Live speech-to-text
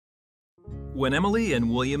When Emily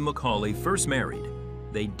and William McCauley first married,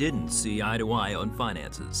 they didn't see eye to eye on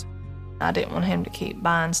finances. I didn't want him to keep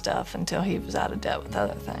buying stuff until he was out of debt with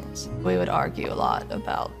other things. We would argue a lot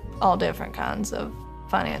about all different kinds of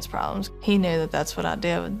finance problems. He knew that that's what I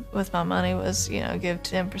did with my money was, give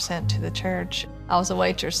 10% to the church. I was a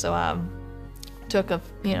waitress, so I took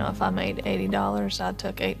if I made $80, I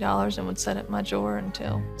took $8 and would set at my drawer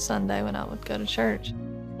until Sunday when I would go to church.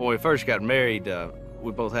 When we first got married,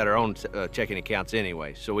 we both had our own checking accounts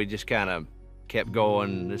anyway, so we just kind of kept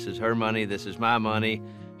going. This is her money, this is my money.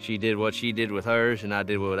 She did what she did with hers, and I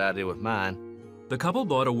did what I did with mine. The couple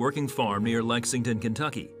bought a working farm near Lexington,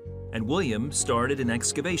 Kentucky, and William started an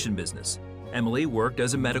excavation business. Emily worked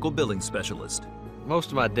as a medical billing specialist. Most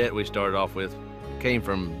of my debt we started off with came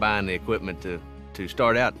from buying the equipment to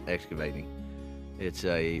start out excavating.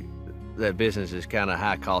 That business is kind of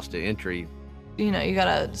high cost to entry. You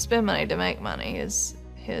gotta spend money to make money is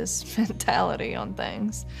his mentality on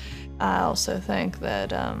things. I also think that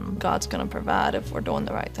God's gonna provide if we're doing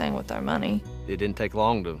the right thing with our money. It didn't take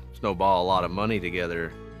long to snowball a lot of money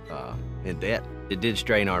together in debt. It did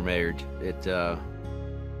strain our marriage.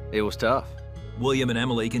 It was tough. William and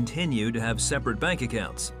Emily continued to have separate bank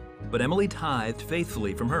accounts, but Emily tithed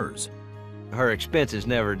faithfully from hers. Her expenses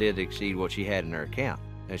never did exceed what she had in her account,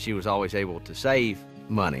 and she was always able to save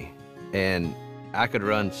money. And I could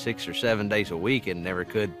run 6 or 7 days a week and never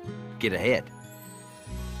could get ahead.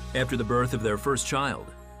 After the birth of their first child,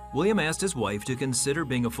 William asked his wife to consider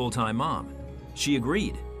being a full-time mom. She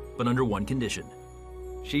agreed, but under one condition.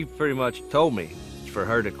 She pretty much told me for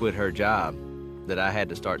her to quit her job that I had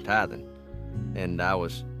to start tithing. And I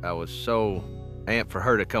was so amped for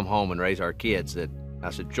her to come home and raise our kids that I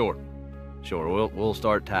said, sure, we'll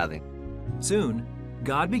start tithing. Soon,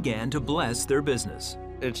 God began to bless their business.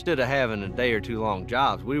 Instead of having a day or two long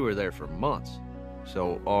jobs, we were there for months.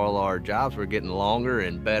 So all our jobs were getting longer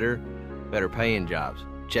and better paying jobs.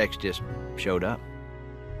 Checks just showed up.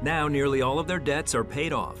 Now nearly all of their debts are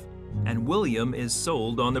paid off, and William is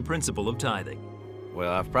sold on the principle of tithing.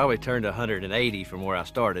 Well, I've probably turned 180 from where I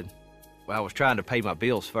started. I was trying to pay my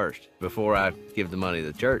bills first before I give the money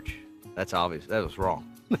to the church. That's obvious. That was wrong.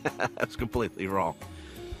 That was completely wrong.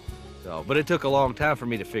 But it took a long time for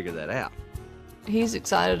me to figure that out. He's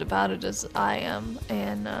excited about it as I am,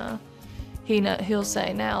 and he'll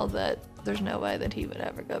say now that there's no way that he would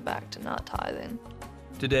ever go back to not tithing.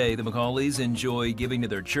 Today, the McCauleys enjoy giving to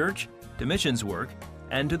their church, to missions work,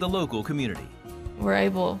 and to the local community. We're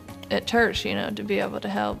able at church, to be able to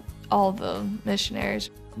help all the missionaries.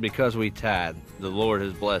 Because we tithe, the Lord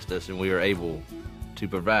has blessed us, and we are able to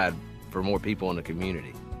provide for more people in the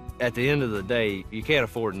community. At the end of the day, you can't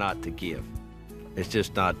afford not to give.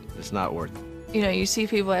 It's not worth it. You see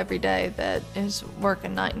people every day that is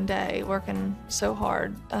working night and day, working so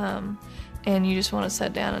hard, and you just want to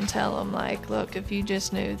sit down and tell them, like, look, if you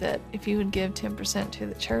just knew that if you would give 10% to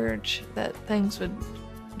the church, that things would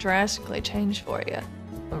drastically change for you.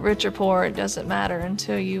 Rich or poor, it doesn't matter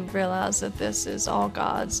until you realize that this is all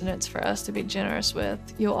God's and it's for us to be generous with.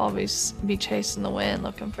 You'll always be chasing the wind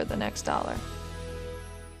looking for the next dollar.